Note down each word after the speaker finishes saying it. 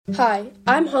Hi,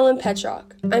 I'm Holland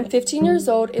Petrock. I'm 15 years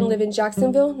old and live in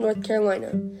Jacksonville, North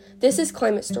Carolina. This is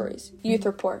Climate Stories, Youth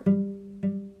Report.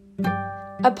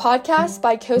 A podcast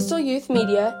by Coastal Youth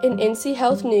Media and NC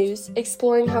Health News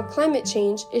exploring how climate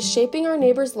change is shaping our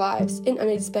neighbors' lives in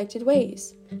unexpected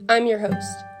ways. I'm your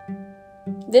host.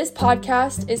 This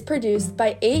podcast is produced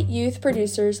by 8 youth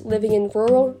producers living in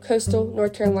rural coastal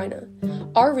North Carolina.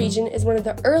 Our region is one of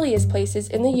the earliest places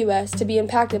in the U.S. to be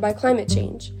impacted by climate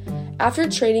change. After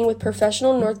training with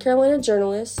professional North Carolina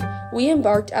journalists, we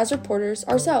embarked as reporters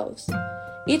ourselves.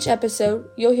 Each episode,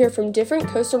 you'll hear from different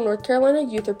coastal North Carolina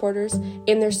youth reporters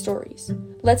and their stories.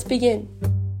 Let's begin.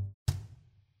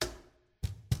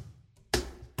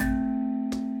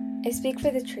 I speak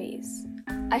for the trees.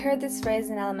 I heard this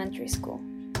phrase in elementary school.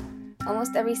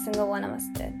 Almost every single one of us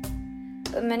did.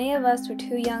 But many of us were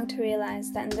too young to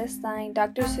realize that in this line,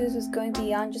 Dr. Seuss was going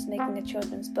beyond just making a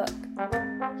children's book.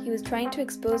 He was trying to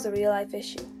expose a real-life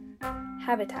issue: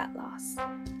 habitat loss.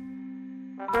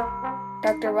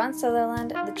 Dr. Ron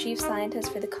Sutherland, the chief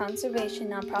scientist for the conservation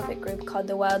nonprofit group called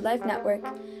the Wildlife Network,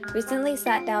 recently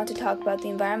sat down to talk about the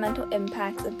environmental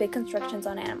impacts of big constructions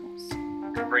on animals.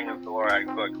 Bring up the Lorax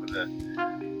book with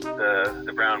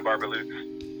the brown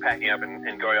barbaloots packing up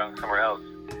and going out somewhere else.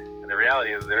 And the reality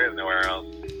is there is nowhere else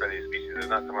for these species. There's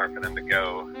not somewhere for them to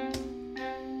go.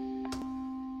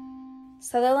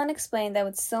 Sutherland explained that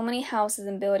with so many houses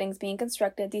and buildings being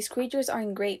constructed, these creatures are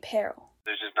in great peril.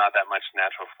 There's just not that much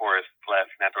natural forest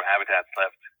left, natural habitats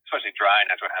left, especially dry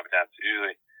natural habitats.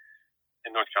 Usually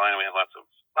in North Carolina we have lots of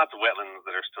wetlands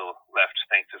that are still left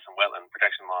thanks to some wetland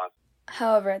protection laws.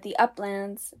 However, the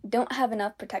uplands don't have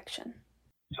enough protection.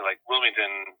 So like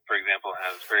Wilmington, for example,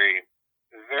 has very,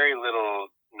 very little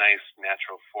nice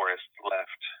natural forest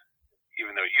left,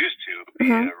 even though it used to be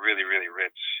a really, really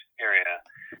rich area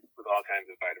with all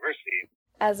kinds of biodiversity.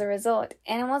 As a result,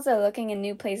 animals are looking in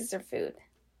new places for food.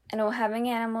 And while having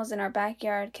animals in our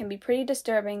backyard can be pretty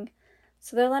disturbing,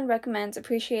 Sutherland recommends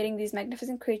appreciating these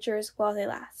magnificent creatures while they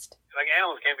last. Like,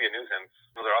 animals can be a nuisance,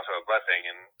 but they're also a blessing,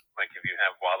 and like if you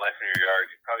have wildlife in your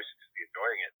yard, you probably should just be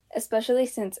enjoying it. Especially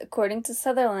since, according to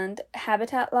Sutherland,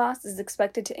 habitat loss is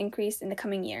expected to increase in the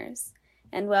coming years,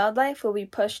 and wildlife will be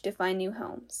pushed to find new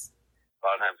homes. A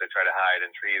lot of times they try to hide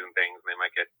in trees and things, and they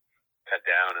might get cut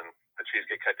down, and the trees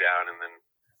get cut down, and then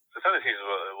so some of the trees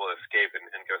will escape and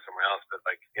go somewhere else. But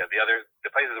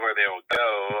the places where they will go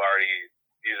already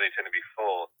usually tend to be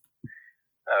full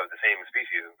of the same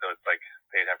species, and so it's like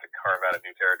they'd have to carve out a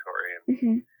new territory, and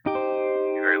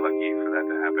be very lucky for that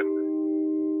to happen.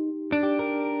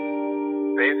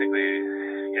 Basically,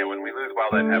 when we lose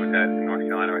wildlife habitat in North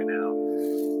Carolina right now,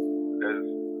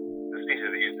 the species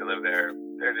that used to live there,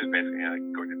 they're just basically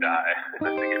going to die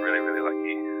unless they get really, really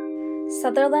lucky.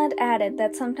 Sutherland added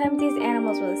that sometimes these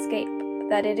animals will escape, but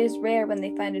that it is rare when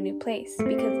they find a new place,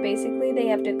 because basically they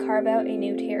have to carve out a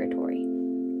new territory.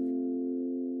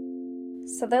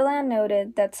 Sutherland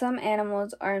noted that some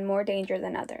animals are in more danger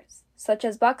than others, such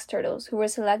as box turtles, who were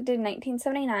selected in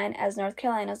 1979 as North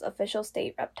Carolina's official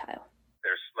state reptile.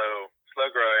 They're slow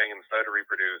growing and slow to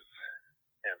reproduce,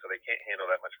 and so they can't handle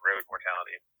that much road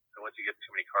mortality. So once you get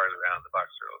too many cars around, the box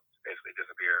turtles basically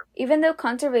disappear. Even though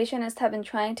conservationists have been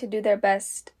trying to do their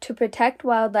best to protect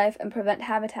wildlife and prevent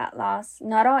habitat loss,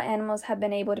 not all animals have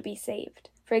been able to be saved.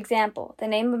 For example, the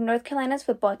name of North Carolina's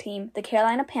football team, the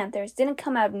Carolina Panthers, didn't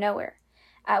come out of nowhere.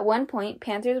 At one point,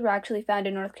 panthers were actually found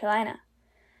in North Carolina.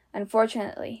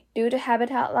 Unfortunately, due to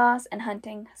habitat loss and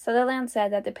hunting, Sutherland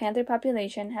said that the panther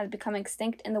population has become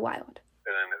extinct in the wild.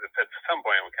 And then at some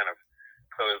point, we kind of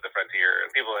closed the frontier,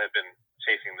 and people had been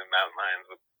chasing the mountain lions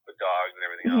with dogs and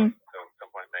everything else. So at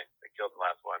some point, they killed the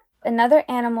last one. Another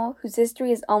animal whose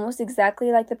history is almost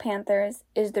exactly like the panthers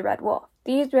is the red wolf.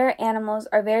 These rare animals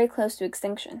are very close to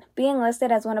extinction, being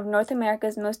listed as one of North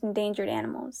America's most endangered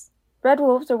animals. Red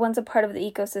wolves are once a part of the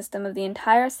ecosystem of the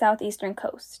entire southeastern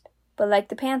coast. But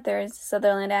like the panthers,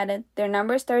 Sutherland added, their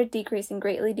numbers started decreasing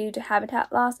greatly due to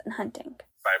habitat loss and hunting.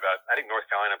 I think North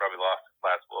Carolina probably lost its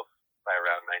last wolf by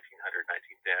around 1900,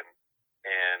 1910.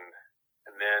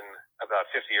 And then about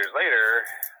 50 years later,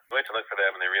 we went to look for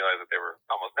them, and they realized that there were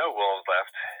almost no wolves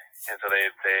left. And so they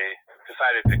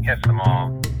decided to catch them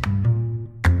all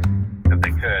that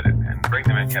they could and bring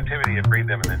them in captivity and breed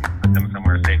them and then put them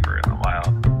somewhere safer in the wild.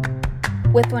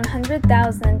 With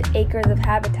 100,000 acres of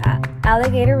habitat,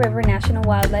 Alligator River National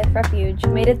Wildlife Refuge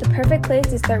made it the perfect place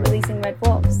to start releasing red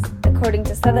wolves. According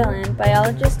to Sutherland,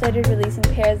 biologists started releasing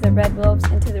pairs of red wolves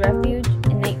into the refuge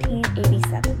in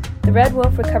 1987. The Red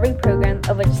Wolf Recovery Program,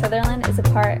 of which Sutherland is a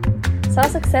part, saw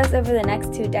success over the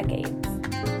next 2 decades.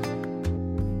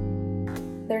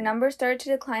 their numbers started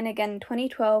to decline again in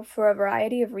 2012 for a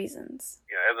variety of reasons.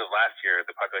 As of last year,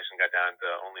 the population got down to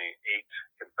only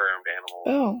 8 confirmed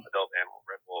adult animal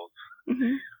red wolves.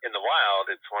 Mm-hmm. In the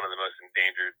wild, it's one of the most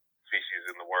endangered species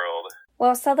in the world.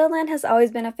 While Sutherland has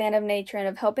always been a fan of nature and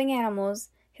of helping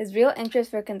animals, his real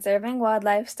interest for conserving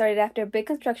wildlife started after a big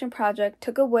construction project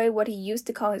took away what he used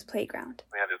to call his playground.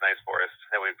 We had this nice forest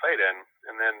that we played in,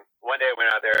 and then one day I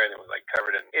went out there and it was like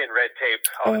covered in red tape.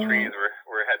 All the trees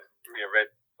had red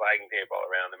flagging tape all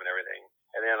around them and everything.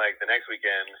 And then the next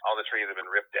weekend, all the trees have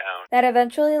been ripped down. That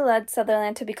eventually led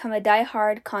Sutherland to become a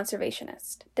die-hard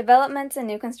conservationist. Developments and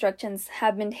new constructions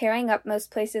have been tearing up most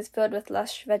places filled with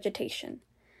lush vegetation.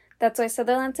 That's why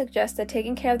Sutherland suggests that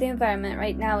taking care of the environment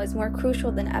right now is more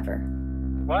crucial than ever.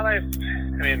 Wildlife,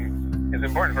 it's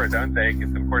important for its own sake.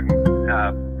 It's important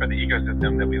for the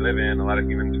ecosystem that we live in. A lot of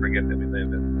humans forget that we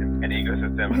live in an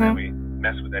ecosystem and that we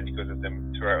mess with that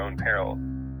ecosystem to our own peril.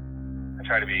 I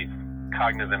try to be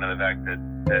cognizant of the fact that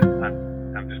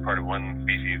I'm just part of one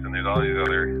species and there's all these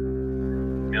other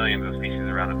millions of species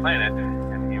around the planet,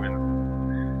 and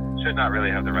humans should not really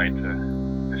have the right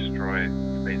to destroy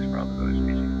space for all those other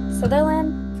species.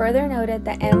 Sutherland further noted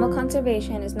that animal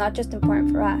conservation is not just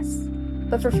important for us,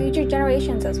 but for future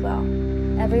generations as well.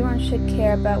 Everyone should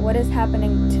care about what is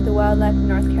happening to the wildlife in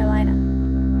North Carolina,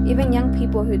 even young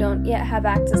people who don't yet have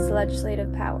access to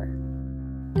legislative power.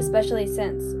 Especially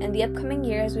since, in the upcoming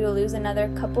years, we will lose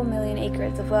another couple million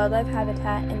acres of wildlife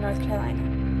habitat in North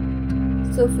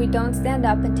Carolina. So if we don't stand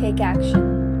up and take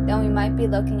action, then we might be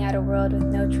looking at a world with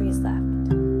no trees left.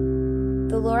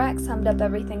 The Lorax summed up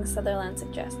everything Sutherland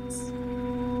suggests.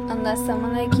 Unless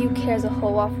someone like you cares a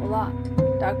whole awful lot,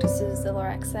 Dr. Suze the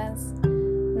Lorax says,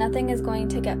 nothing is going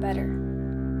to get better.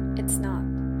 It's not.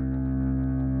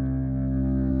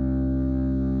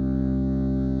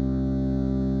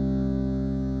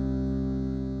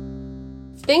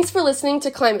 Thanks for listening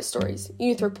to Climate Stories,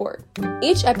 Youth Report.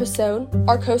 Each episode,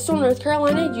 our coastal North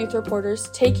Carolina youth reporters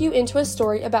take you into a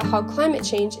story about how climate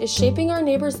change is shaping our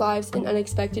neighbors' lives in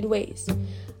unexpected ways.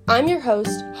 I'm your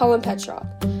host, Holland Petrock.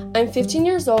 I'm 15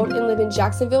 years old and live in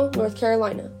Jacksonville, North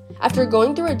Carolina. After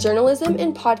going through a journalism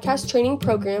and podcast training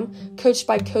program coached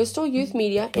by Coastal Youth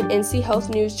Media and NC Health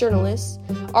News journalists,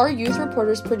 our youth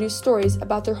reporters produce stories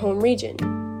about their home region.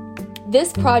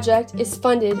 This project is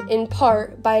funded in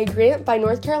part by a grant by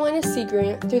North Carolina Sea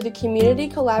Grant through the Community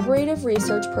Collaborative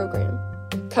Research Program.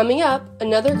 Coming up,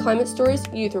 another Climate Stories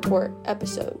Youth Report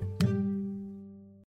episode.